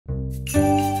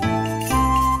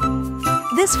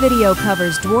This video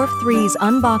covers DWARF 3's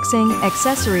unboxing,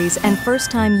 accessories, and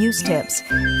first-time use tips.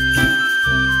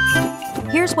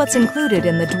 Here's what's included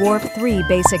in the DWARF 3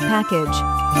 basic package.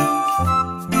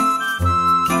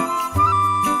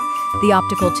 The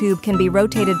optical tube can be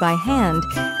rotated by hand,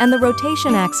 and the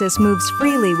rotation axis moves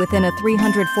freely within a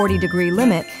 340-degree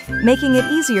limit, making it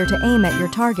easier to aim at your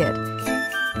target.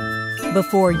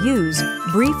 Before use,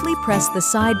 briefly press the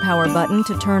side power button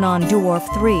to turn on DWARF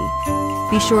 3.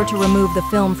 Be sure to remove the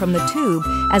film from the tube,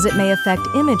 as it may affect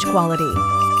image quality.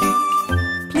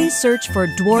 Please search for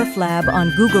DWARF Lab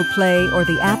on Google Play or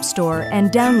the App Store and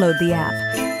download the app.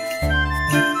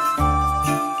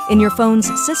 In your phone's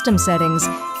system settings,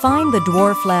 find the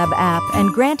DWARF Lab app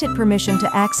and grant it permission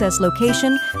to access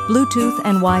location, Bluetooth,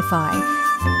 and Wi-Fi.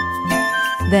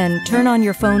 Then turn on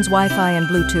your phone's Wi-Fi and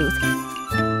Bluetooth.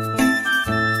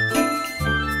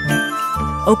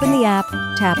 Open the app,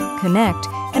 tap Connect,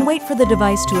 and wait for the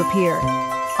device to appear.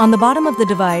 On the bottom of the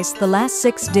device, the last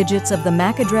 6 digits of the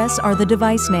MAC address are the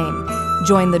device name.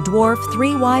 Join the DWARF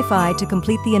 3 Wi-Fi to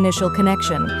complete the initial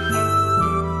connection.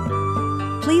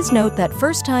 Please note that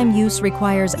first-time use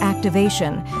requires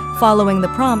activation, following the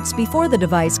prompts before the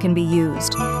device can be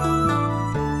used.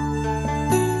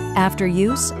 After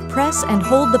use, press and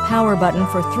hold the power button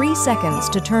for 3 seconds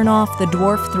to turn off the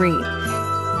DWARF 3.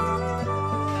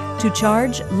 To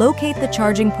charge, locate the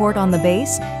charging port on the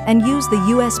base and use the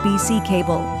USB-C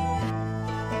cable.